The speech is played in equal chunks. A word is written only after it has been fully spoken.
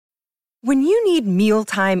When you need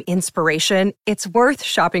mealtime inspiration, it's worth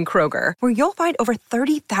shopping Kroger, where you'll find over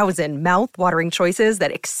 30,000 mouth-watering choices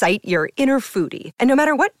that excite your inner foodie. And no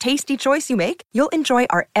matter what tasty choice you make, you'll enjoy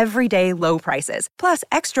our everyday low prices, plus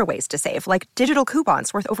extra ways to save, like digital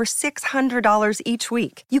coupons worth over $600 each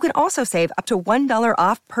week. You can also save up to $1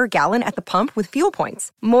 off per gallon at the pump with fuel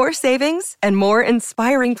points. More savings and more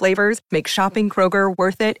inspiring flavors make shopping Kroger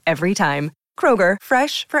worth it every time. Kroger,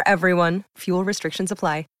 fresh for everyone. Fuel restrictions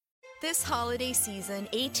apply. This holiday season,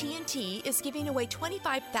 AT&T is giving away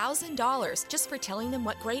 $25,000 just for telling them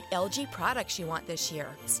what great LG products you want this year.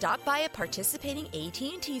 Stop by a participating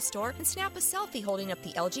AT&T store and snap a selfie holding up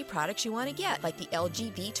the LG products you want to get, like the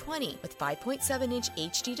LG V20 with 5.7-inch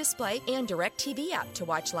HD display and DirecTV app to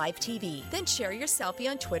watch live TV. Then share your selfie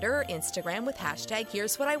on Twitter or Instagram with hashtag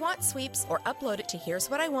Here's What I Want Sweeps or upload it to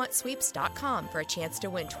here'swhatiwantsweeps.com for a chance to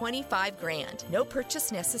win $25,000. No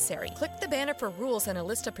purchase necessary. Click the banner for rules and a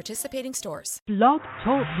list of participating stores. Blog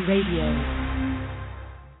Talk Radio.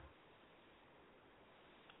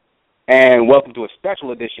 And welcome to a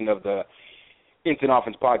special edition of the Instant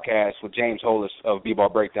Offense podcast with James Holis of B-Ball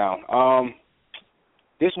Breakdown.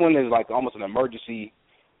 This one is like almost an emergency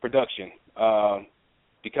production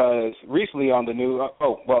because recently on the news,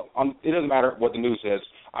 it doesn't matter what the news says.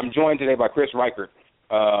 I'm joined today by Chris Reichert.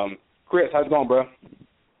 Chris, how's it going, bro?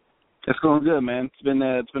 It's going good, man.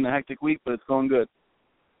 It's been a hectic week, but it's going good.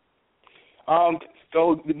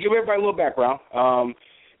 So give everybody a little background.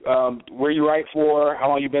 Where you write for, how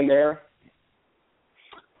long you been there?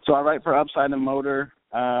 So I write for Upside and Motor.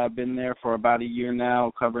 I've been there for about a year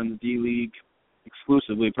now, covering the D-League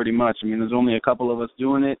exclusively pretty much. I mean, there's only a couple of us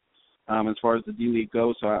doing it as far as the D-League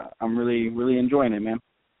goes, so I'm really, really enjoying it, man.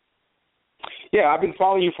 Yeah, I've been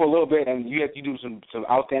following you for a little bit, and you do some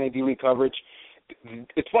outstanding D-League coverage.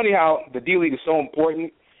 It's funny how the D-League is so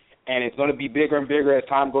important, and it's going to be bigger and bigger as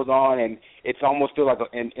time goes on, and it's almost still like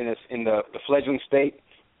in the fledgling state.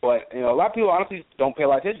 But a lot of people honestly don't pay a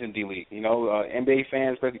lot of attention to D-League. NBA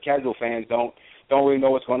fans, especially casual fans, don't really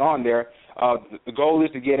know what's going on there. The goal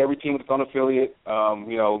is to get every team with its own affiliate.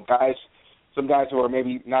 Some guys who are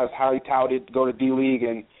maybe not as highly touted go to D-League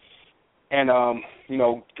and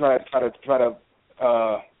try to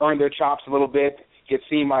earn their chops a little bit, get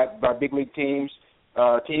seen by big league teams.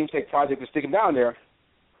 Teams take projects and stick them down there.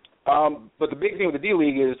 But the big thing with the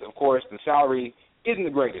D-League is, of course, the salary isn't the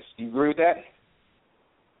greatest. Do you agree with that?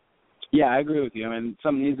 Yeah, I agree with you. I mean,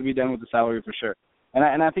 something needs to be done with the salary for sure.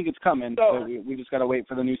 And I think it's coming, so we just got to wait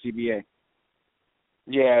for the new CBA.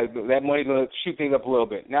 Yeah, that money's going to shoot things up a little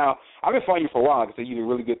bit. Now, I've been following you for a while because you do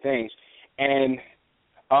really good things. And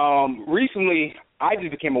recently, I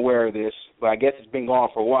just became aware of this, but I guess it's been going on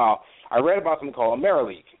for a while. I read about something called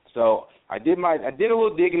AmeriLeague. So I did a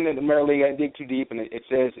little digging into the AmeriLeague. I didn't dig too deep, and it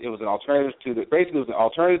says it was an alternative to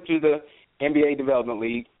the NBA Development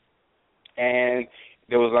League, and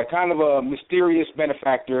there was like kind of a mysterious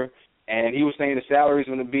benefactor, and he was saying the salary is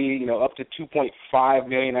going to be up to $2.5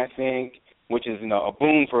 million, I think, which is a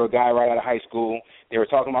boon for a guy right out of high school. They were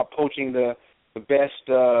talking about poaching the best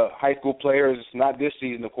high school players, not this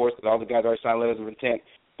season, of course, because all the guys already signed letters of intent,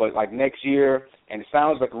 but like next year, and it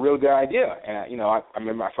sounds like a real good idea. And I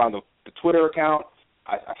remember I found the Twitter account.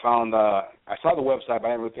 I saw the website, but I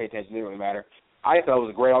didn't really pay attention. It didn't really matter. I thought it was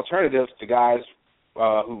a great alternative to guys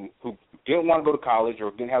who didn't want to go to college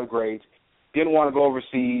or didn't have grades, didn't want to go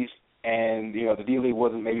overseas, and the D-League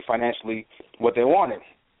wasn't maybe financially what they wanted.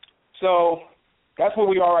 So that's where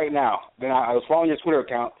we are right now. Then I was following your Twitter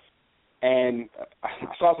account, and I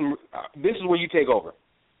saw some. This is where you take over.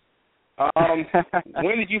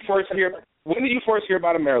 When did you first hear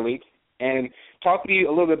about AmeriLeague? And talk to me a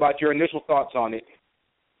little bit about your initial thoughts on it,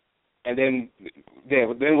 and then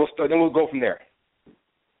we'll go from there.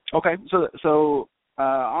 Okay, so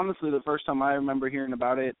honestly, the first time I remember hearing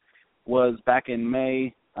about it was back in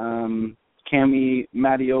May. Cami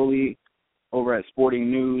Mattioli over at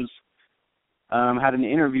Sporting News had an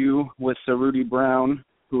interview with Cerruti Brown,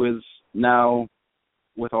 who is now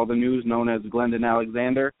with all the news known as Glendon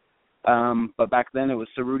Alexander. But back then it was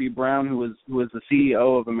Cerruti Brown who was the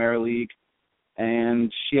CEO of AmeriLeague,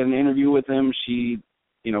 and she had an interview with him. She,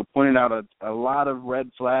 pointed out a lot of red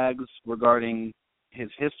flags regarding his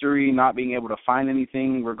history, not being able to find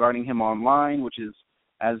anything regarding him online, which is,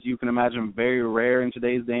 as you can imagine, very rare in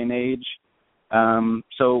today's day and age.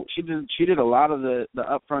 So she did a lot of the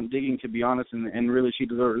upfront digging, to be honest, and really she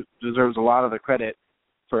deserves a lot of the credit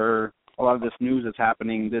for a lot of this news that's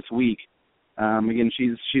happening this week. Again,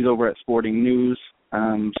 she's over at Sporting News.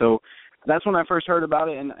 So that's when I first heard about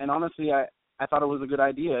it, and honestly, I thought it was a good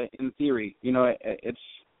idea in theory.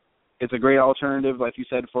 It's a great alternative, like you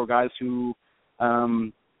said, for guys who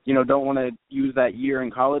don't want to use that year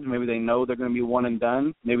in college. Maybe they know they're going to be one and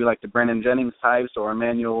done. Maybe like the Brandon Jennings types or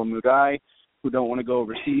Emmanuel Mudiay, who don't want to go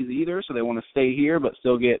overseas either, so they want to stay here but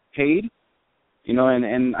still get paid.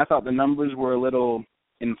 And I thought the numbers were a little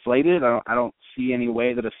inflated. I don't see any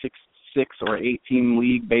way that a 6 or 8 team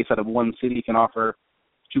league based out of one city can offer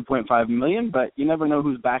 $2.5 million, but you never know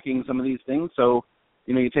who's backing some of these things. So,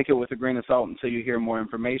 you take it with a grain of salt until you hear more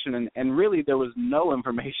information. And really there was no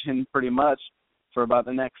information pretty much for about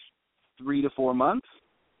the next 3 to 4 months.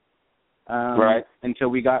 Right. Until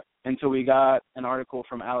we got an article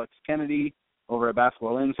from Alex Kennedy over at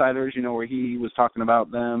Basketball Insiders, where he was talking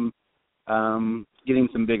about them getting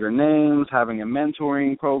some bigger names, having a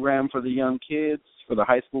mentoring program for the young kids, for the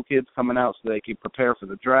high school kids coming out so they could prepare for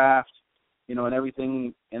the draft, and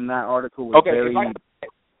everything in that article was very...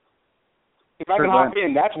 If I can hop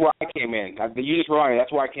in, that's where I came in. You just wrong.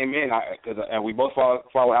 That's where I came in because we both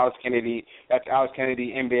follow Alex Kennedy. That's Alex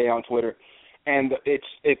Kennedy NBA on Twitter, and it's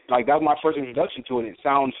like that was my first introduction to it. It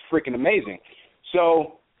sounds freaking amazing.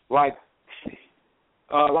 So like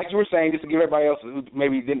you were saying, just to give everybody else who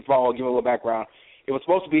maybe didn't follow, give a little background. It was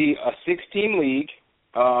supposed to be a 6-team league.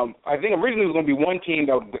 I think originally it was going to be one team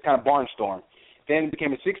that would kind of barnstorm. Then it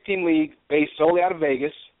became a 6-team league based solely out of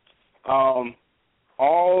Vegas.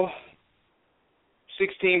 All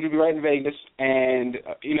 6 teams would be right in Vegas, and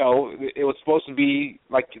it was supposed to be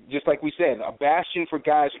just like we said, a bastion for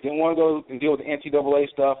guys who didn't want to go and deal with the NCAA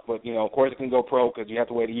stuff, but of course it can go pro because you have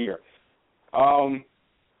to wait a year.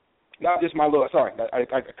 Not just my little. Sorry,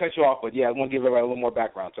 I cut you off, but yeah, I want to give everybody a little more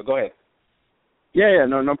background. So go ahead. Yeah,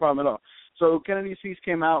 no problem at all. So Kennedy's piece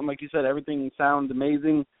came out, and like you said, everything sounds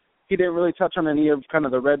amazing. He didn't really touch on any of kind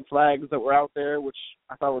of the red flags that were out there, which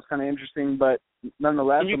I thought was kind of interesting, but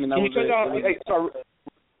nonetheless,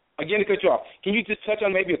 Again, to cut you off, can you just touch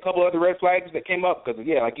on maybe a couple other red flags that came up? Because,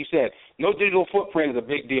 yeah, like you said, no digital footprint is a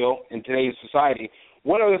big deal in today's society.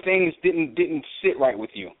 What other things didn't sit right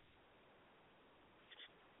with you?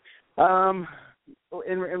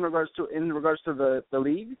 In regards to the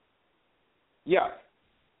league? Yeah.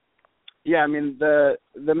 Yeah, I mean, the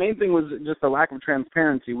main thing was just the lack of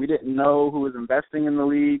transparency. We didn't know who was investing in the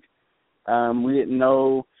league. We didn't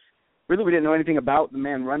know anything about the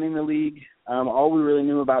man running the league. All we really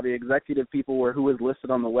knew about the executive people were who was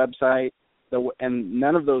listed on the website, and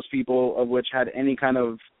none of those people of which had any kind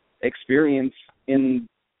of experience in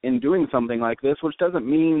doing something like this, which doesn't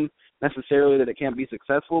mean necessarily that it can't be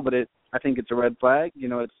successful, but I think it's a red flag.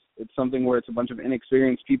 It's something where it's a bunch of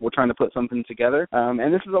inexperienced people trying to put something together.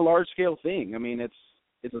 And this is a large-scale thing. I mean,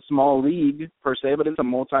 it's a small league per se, but it's a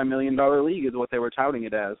multi-million-dollar league is what they were touting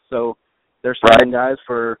it as. So they're signing guys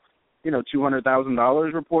for,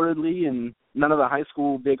 $200,000 reportedly, and none of the high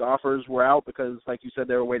school big offers were out because, like you said,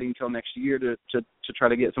 they were waiting until next year to try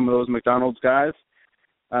to get some of those McDonald's guys.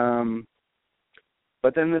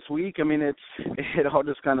 But then this week, I mean, it all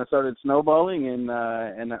just kind of started snowballing, and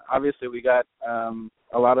obviously we got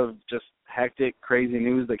a lot of just hectic, crazy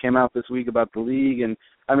news that came out this week about the league, and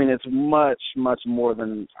I mean, it's much, much more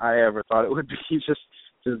than I ever thought it would be. Just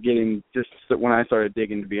when I started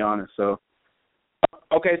digging, to be honest. So.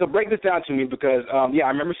 Okay, so break this down to me because, I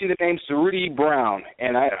remember seeing the name Cerruti Brown,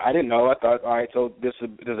 and I didn't know. I thought, all right, so there's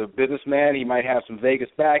a businessman. He might have some Vegas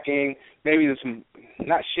backing. Maybe there's some,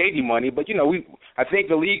 not shady money, but, I think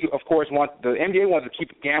the league, of course, the NBA wants to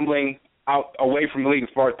keep gambling away from the league as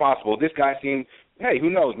far as possible. This guy seemed, hey, who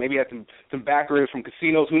knows? Maybe he had some backers from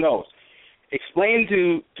casinos. Who knows? Explain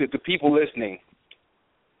to the people listening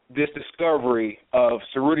this discovery of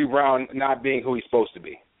Cerruti Brown not being who he's supposed to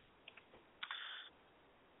be.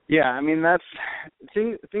 Yeah, I mean,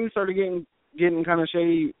 things started getting kind of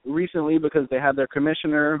shady recently because they had their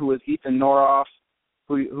commissioner, who was Ethan Noroff,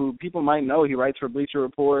 who people might know. He writes for Bleacher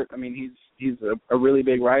Report. I mean, he's a really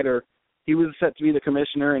big writer. He was set to be the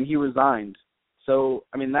commissioner, and he resigned. So,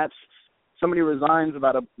 I mean, that's somebody resigns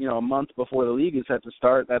about a month before the league is set to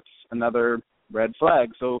start. That's another red flag.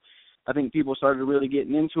 So, I think people started really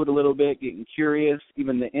getting into it a little bit, getting curious.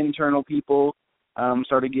 Even the internal people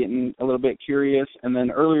started getting a little bit curious. And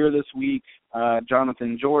then earlier this week,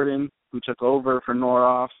 Jonathan Jordan, who took over for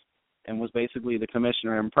Noroff and was basically the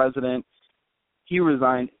commissioner and president, he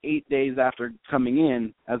resigned 8 days after coming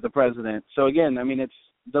in as the president. So again, I mean,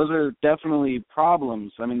 those are definitely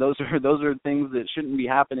problems. I mean, those are things that shouldn't be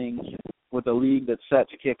happening with a league that's set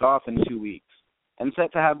to kick off in 2 weeks and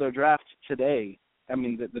set to have their draft today. I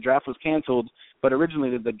mean, the draft was canceled, but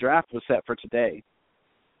originally the draft was set for today.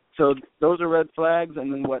 So those are red flags,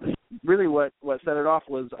 and then what set it off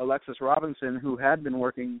was Alexis Robinson, who had been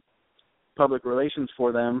working public relations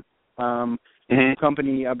for them,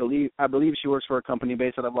 Company, I believe she works for a company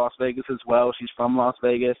based out of Las Vegas as well. She's from Las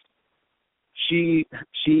Vegas. She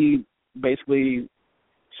basically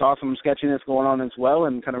saw some sketchiness going on as well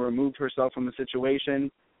and kind of removed herself from the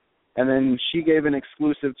situation. And then she gave an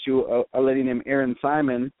exclusive to a lady named Erin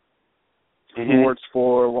Simon, who works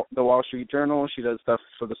for the Wall Street Journal. She does stuff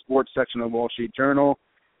for the sports section of Wall Street Journal.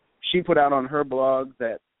 She put out on her blog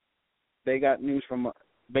that they got news from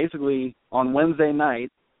basically on Wednesday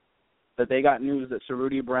night that they got news that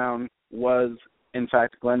Cerruti Brown was, in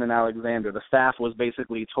fact, Glendon Alexander. The staff was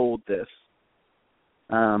basically told this.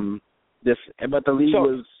 But the league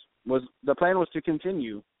was the plan was to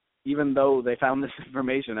continue, even though they found this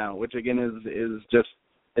information out, which again is just,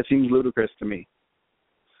 it seems ludicrous to me.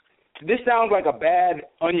 This sounds like a bad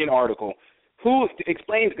Onion article. Who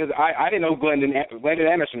explains? Because I didn't know Glendon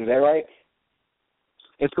Anderson. Is that right?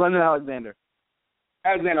 It's Glendon Alexander.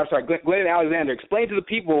 Glendon Alexander. Explain to the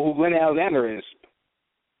people who Glendon Alexander is.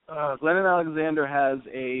 Glendon Alexander has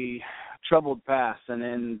a troubled past, and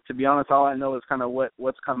then to be honest, all I know is kind of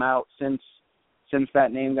what's come out since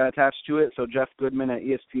that name got attached to it. So Jeff Goodman at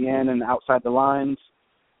ESPN and Outside the Lines,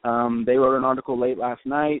 they wrote an article late last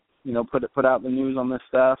night. Put out the news on this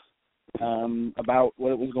stuff about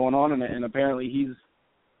what was going on, and apparently he's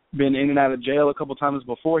been in and out of jail a couple times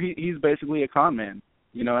before. He's basically a con man.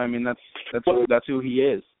 That's who he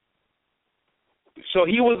is. So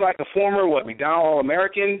he was like a former McDonald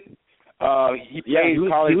All-American. He played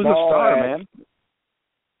college he was ball a star, man.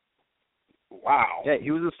 Wow. Yeah,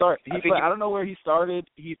 he was a star. I don't know where he started.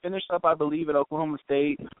 He finished up, I believe, at Oklahoma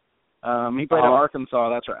State. He played at Arkansas.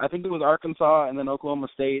 That's right. I think it was Arkansas and then Oklahoma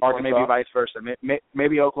State, or maybe vice versa.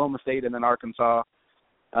 Maybe Oklahoma State and then Arkansas.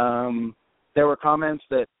 There were comments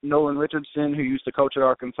that Nolan Richardson, who used to coach at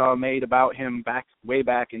Arkansas, made about him way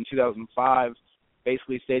back in 2005,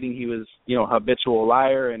 basically stating he was, a habitual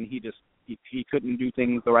liar and he couldn't do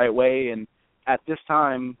things the right way. And at this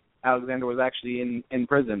time, Alexander was actually in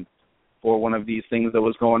prison for one of these things that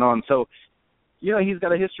was going on. So, he's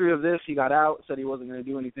got a history of this. He got out, said he wasn't going to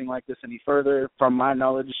do anything like this any further. From my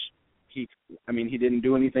knowledge, he didn't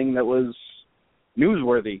do anything that was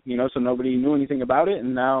newsworthy, so nobody knew anything about it.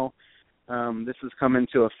 And now this has come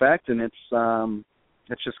into effect, and it's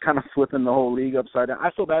just kind of flipping the whole league upside down.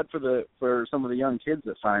 I feel bad for some of the young kids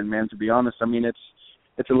that signed, man, to be honest.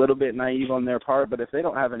 It's a little bit naive on their part, but if they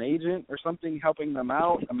don't have an agent or something helping them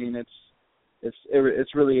out,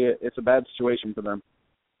 it's really a bad situation for them.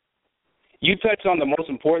 You touched on the most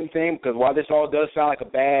important thing, because while this all does sound like a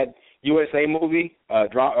bad USA movie,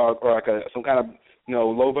 or like some kind of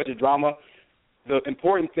low budget drama, the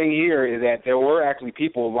important thing here is that there were actually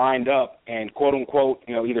people lined up and quote unquote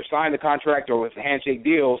either signed the contract or with handshake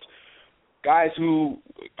deals, guys who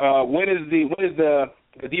when is the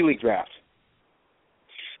D-League draft?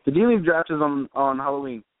 The D-League draft is on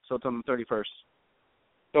Halloween, so it's on the 31st.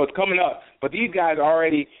 So it's coming up. But these guys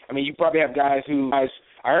already, you probably have guys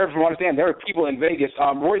I heard from what I understand, there are people in Vegas.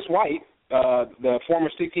 Royce White, the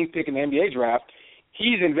former 16th pick in the NBA draft,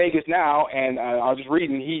 he's in Vegas now, and I was just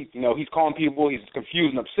reading, he's calling people, he's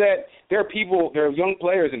confused and upset. There are young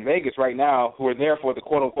players in Vegas right now who are there for the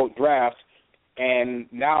quote-unquote draft, and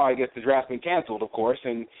now I guess the draft's been canceled, of course,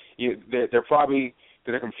 and they're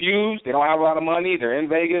confused, they don't have a lot of money, they're in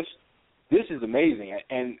Vegas. This is amazing,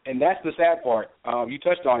 and that's the sad part. You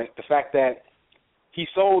touched on it, the fact that he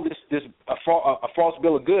sold a false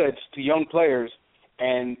bill of goods to young players,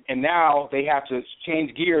 and now they have to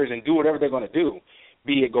change gears and do whatever they're going to do,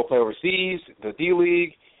 be it go play overseas, the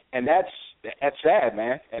D-League, and that's sad,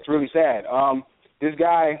 man. That's really sad. This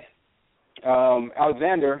guy,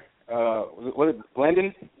 Alexander, was it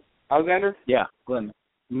Glendon Alexander? Yeah, Glendon.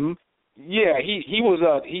 Mm-hmm. Yeah,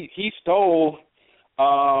 he stole,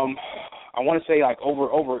 I want to say like over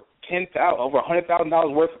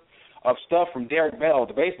 $100,000 worth of stuff from Derek Bell,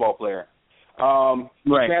 the baseball player. Right.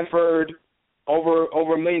 He transferred over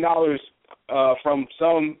 $1 million from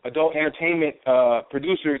some adult entertainment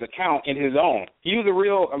producer's account in his own. He was a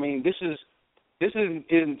real. This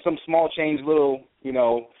isn't some small change little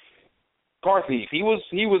car thief. He was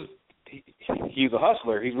a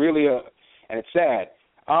hustler. He's really and it's sad.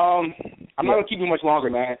 I'm not gonna keep you much longer,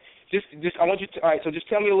 man. Just I want you to. All right, so just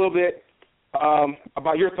tell me a little bit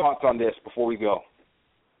about your thoughts on this before we go.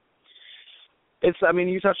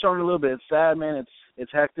 You touched on it a little bit. It's sad, man.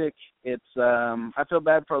 It's hectic. I feel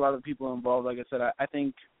bad for a lot of the people involved. Like I said, I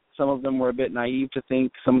think some of them were a bit naive to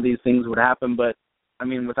think some of these things would happen. But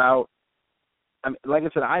like I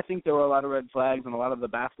said, I think there were a lot of red flags, and a lot of the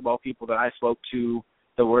basketball people that I spoke to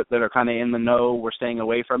that are kind of in the know were staying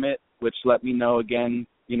away from it, which let me know again,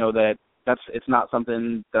 that it's not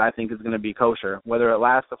something that I think is going to be kosher. Whether it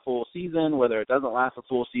lasts a full season, whether it doesn't last a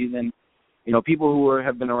full season, people who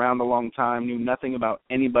have been around a long time knew nothing about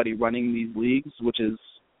anybody running these leagues,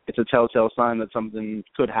 it's a telltale sign that something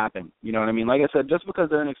could happen. You know what I mean? Like I said, just because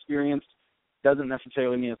they're inexperienced doesn't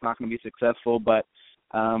necessarily mean it's not going to be successful, but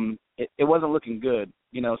it wasn't looking good.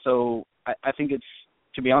 So I think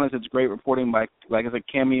to be honest, it's great reporting by, like I said,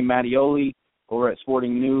 Cami Mattioli over at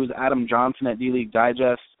Sporting News, Adam Johnson at D-League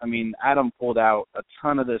Digest. I mean, Adam pulled out a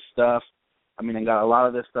ton of this stuff. And got a lot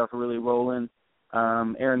of this stuff really rolling.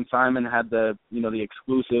 Aaron Simon had the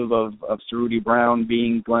exclusive of Cerruti Brown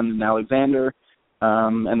being Glendon Alexander.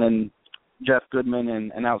 And then Jeff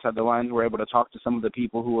Goodman and Outside the Lines were able to talk to some of the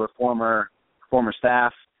people who were former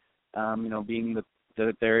staff, being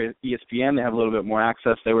their ESPN, they have a little bit more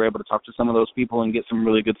access. They were able to talk to some of those people and get some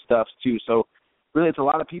really good stuff too. So really, it's a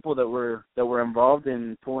lot of people that were involved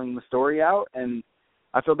in pulling the story out, and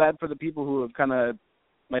I feel bad for the people who have kind of,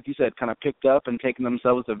 like you said, kind of picked up and taken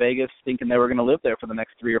themselves to Vegas thinking they were going to live there for the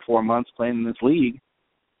next 3 or 4 months playing in this league,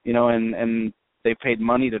 and they paid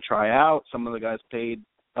money to try out. Some of the guys paid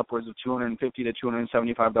upwards of $250 to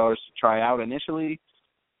 $275 to try out initially.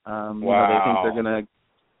 Wow.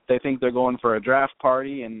 They think they're going for a draft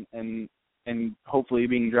party and hopefully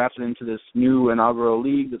being drafted into this new inaugural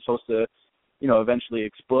league that's supposed to, eventually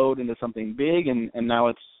explode into something big, and now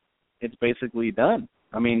it's basically done.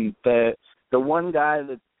 The one guy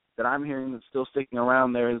that I'm hearing that's still sticking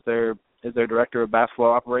around there is their director of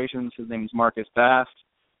basketball operations. His name is Marcus Bast.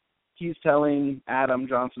 He's telling Adam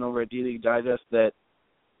Johnson over at D-League Digest that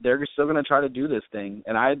they're still going to try to do this thing.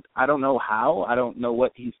 And I don't know how. I don't know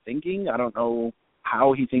what he's thinking. I don't know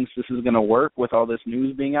how he thinks this is going to work with all this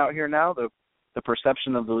news being out here now. The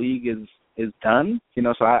perception of the league is done.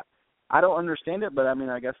 So I don't understand it, but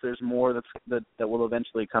I guess there's more that will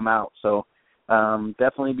eventually come out. So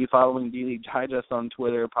definitely be following D-League Digest on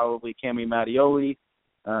Twitter, probably Cami Mattioli,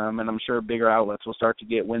 and I'm sure bigger outlets will start to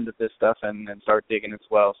get wind of this stuff and start digging as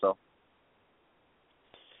well. So.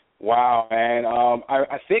 Wow, man.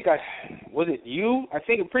 I think was it you? I'm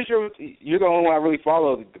pretty sure you're the only one I really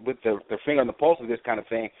followed with the finger on the pulse of this kind of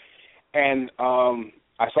thing. And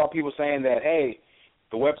I saw people saying that, hey,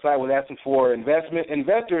 the website was asking for investors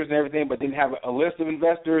and everything, but didn't have a list of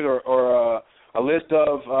investors or a list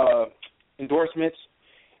of endorsements.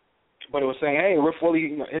 But it was saying, hey, we're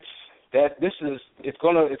fully, it's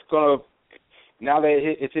gonna now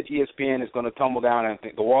that it's hit ESPN, it's gonna tumble down, and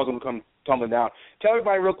the wall's gonna come tumbling down. Tell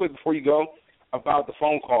everybody real quick before you go about the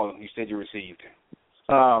phone call you said you received.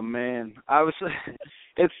 Oh man,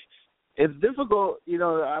 it's difficult.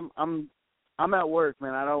 I'm at work,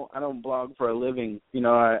 man. I don't blog for a living.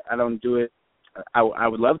 I don't do it. I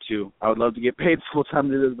would love to. I would love to get paid full time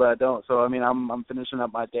to do this, but I don't. So I'm finishing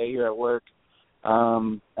up my day here at work,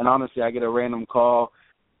 and honestly, I get a random call.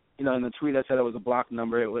 In the tweet I said it was a blocked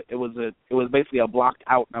number. It was basically a blocked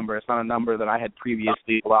out number. It's not a number that I had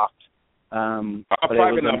previously blocked. A but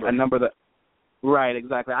private it was number. A number that. Right,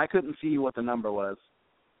 exactly. I couldn't see what the number was.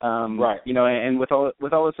 Right. And with all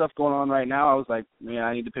the stuff going on right now, I was like,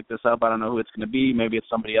 I need to pick this up. I don't know who it's going to be. Maybe it's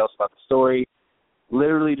somebody else about the story.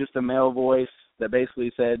 Literally just a male voice that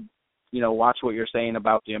basically said, watch what you're saying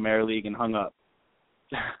about the AmeriLeague, and hung up.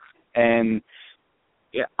 And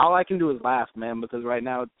yeah, all I can do is laugh, man, because right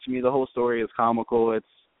now, to me, the whole story is comical. It's,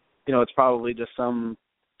 it's probably just some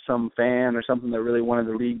fan or something that really wanted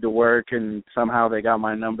the league to work, and somehow they got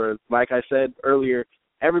my number. Like I said earlier,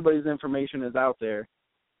 everybody's information is out there,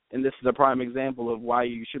 and this is a prime example of why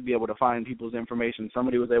you should be able to find people's information.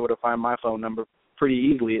 Somebody was able to find my phone number pretty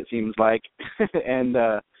easily, it seems like, and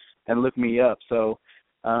look me up. So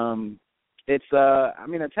it's a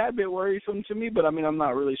tad bit worrisome to me, but I'm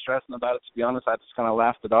not really stressing about it, to be honest. I just kind of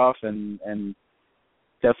laughed it off and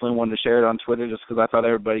definitely wanted to share it on Twitter just because I thought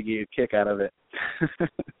everybody get a kick out of it.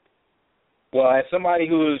 Well, as somebody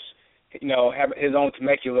who's, have his own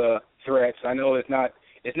Temecula threats, I know it's not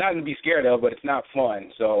to be scared of, but it's not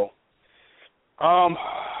fun. So,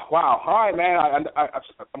 wow. All right, man.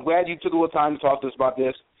 I'm glad you took a little time to talk to us about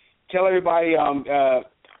this. Tell everybody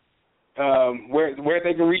where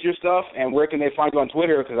they can read your stuff and where can they find you on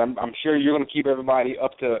Twitter, because I'm sure you're going to keep everybody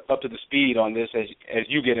up to the speed on this as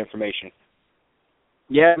you get information.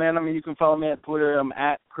 Yeah, man. You can follow me at Twitter. I'm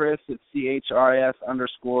at Chris. It's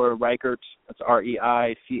CHRIS_Reichert. That's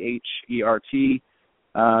REICHERT.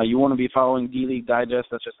 You want to be following D-League Digest.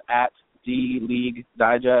 That's just at D-League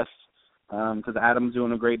Digest, because Adam's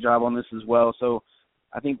doing a great job on this as well. So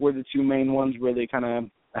I think we're the two main ones really kind of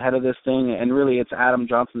ahead of this thing, and really it's Adam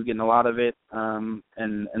Johnson's getting a lot of it, and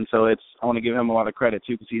so I want to give him a lot of credit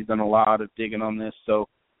too, because he's done a lot of digging on this. So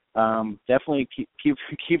definitely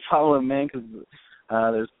keep following, man,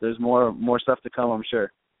 because there's more stuff to come, I'm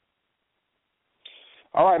sure.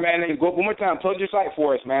 All right, man. Go one more time. Plug your site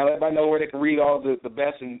for us, man. Let everybody know where they can read all the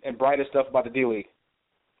best and brightest stuff about the D-League.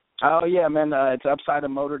 Oh, yeah, man. It's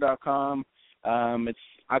upsideofmotor.com.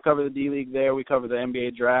 I cover the D-League there. We cover the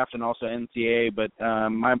NBA draft and also NCAA, but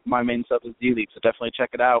my main stuff is D-League, so definitely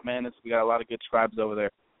check it out, man. We got a lot of good scribes over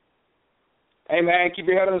there. Hey, man, keep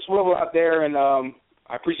your head on the swivel out there, and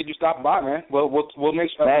I appreciate you stopping by, man. We'll make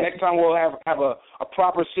sure next time we'll have a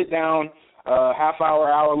proper sit-down,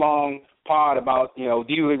 hour-long pod about,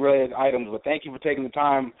 D-League related items. But thank you for taking the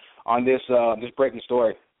time on this breaking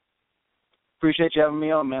story. Appreciate you having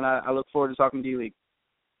me on, man. I look forward to talking D-League.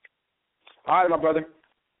 All right, my brother.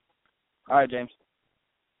 All right, James.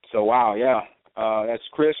 So, wow, yeah. That's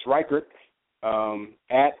Chris Reichert,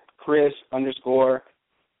 at Chris_REIchert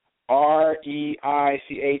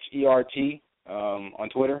on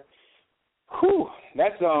Twitter. Whew,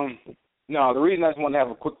 that's no. The reason I just wanted to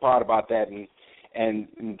have a quick pod about that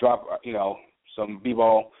and drop some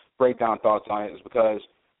b-ball breakdown thoughts on it is because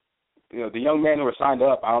the young men who are signed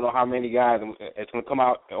up. I don't know how many guys. It's going to come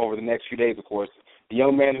out over the next few days, of course. The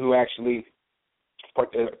young men who actually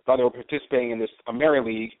thought they were participating in this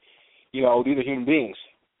AmeriLeague, these are human beings.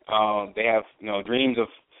 They have dreams of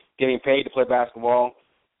getting paid to play basketball.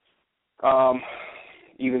 Either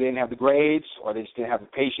they didn't have the grades, or they just didn't have the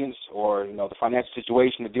patience, or the financial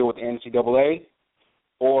situation to deal with the NCAA,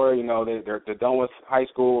 or they're done with high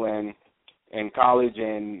school and college,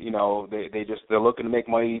 and they're looking to make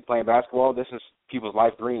money playing basketball. This is people's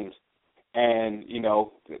life dreams, and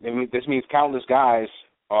this means countless guys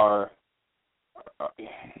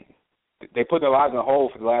they put their lives on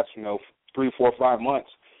hold for the last 3, 4, 5 months,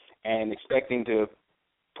 and expecting to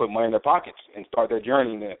put money in their pockets and start their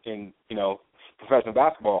journey in professional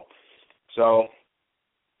basketball. So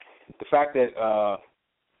the fact that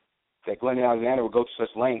Glenn Alexander would go to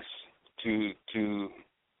such lengths to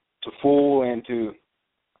fool and to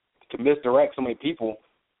misdirect so many people,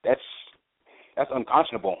 that's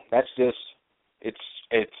unconscionable. That's just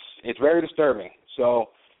it's very disturbing. So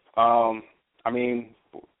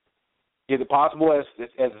is it possible as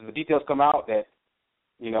the details come out that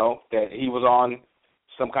that he was on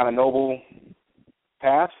some kind of noble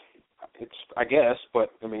path? I guess,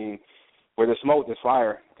 but where there's smoke, there's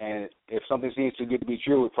fire, and if something seems too good to be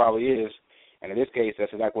true, it probably is. And in this case,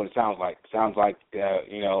 that's exactly what it sounds like. It sounds like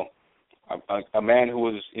a man who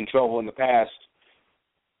was in trouble in the past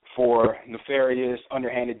for nefarious,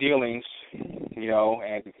 underhanded dealings,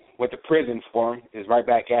 and went to prison for him, is right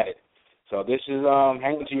back at it. So this is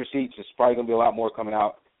hang on to your seats. There's probably going to be a lot more coming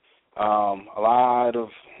out.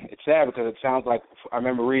 It's sad because it sounds like I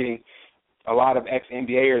remember reading a lot of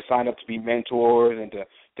ex-NBAers signed up to be mentors and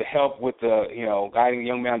to help with the, guiding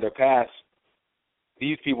young men on their paths.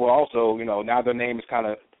 These people also, now their name is kind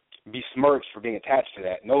of besmirched for being attached to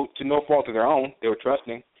that. To no fault of their own. They were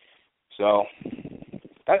trusting. So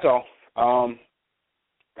that's all.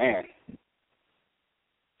 Man.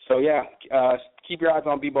 So, yeah, keep your eyes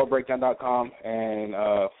on bballbreakdown.com and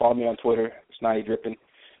follow me on Twitter, Snotty Drippin',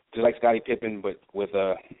 just like Scottie Pippen, but with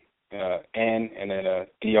a N and then a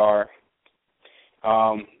DR.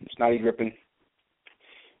 Snotty Drippin'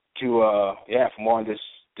 for more on this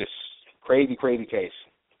crazy case.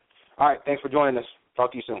 All right, thanks for joining us.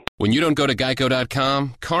 Talk to you soon. When you don't go to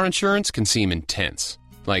Geico.com, car insurance can seem intense,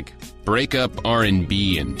 like breakup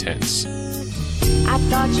R&B intense. I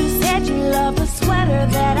thought you said you loved the sweater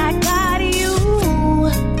that I got you.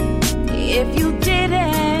 If you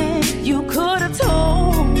didn't, you could have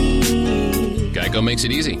told me. Geico makes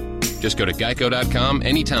it easy. Just go to Geico.com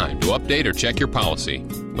anytime to update or check your policy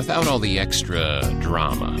without all the extra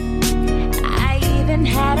drama. I even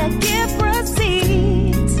had a gift receipt.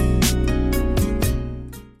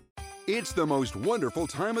 It's the most wonderful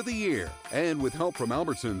time of the year. And with help from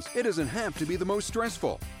Albertsons, it doesn't have to be the most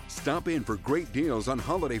stressful. Stop in for great deals on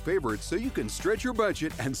holiday favorites so you can stretch your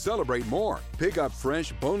budget and celebrate more. Pick up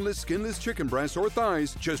fresh, boneless, skinless chicken breasts or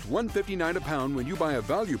thighs, just $1.59 a pound when you buy a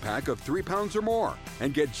value pack of 3 pounds or more.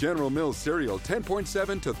 And get General Mills cereal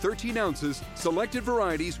 10.7 to 13 ounces, selected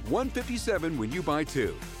varieties $1.57 when you buy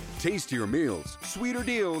 2. Tastier meals, sweeter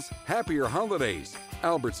deals, happier holidays.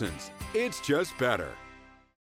 Albertsons, it's just better.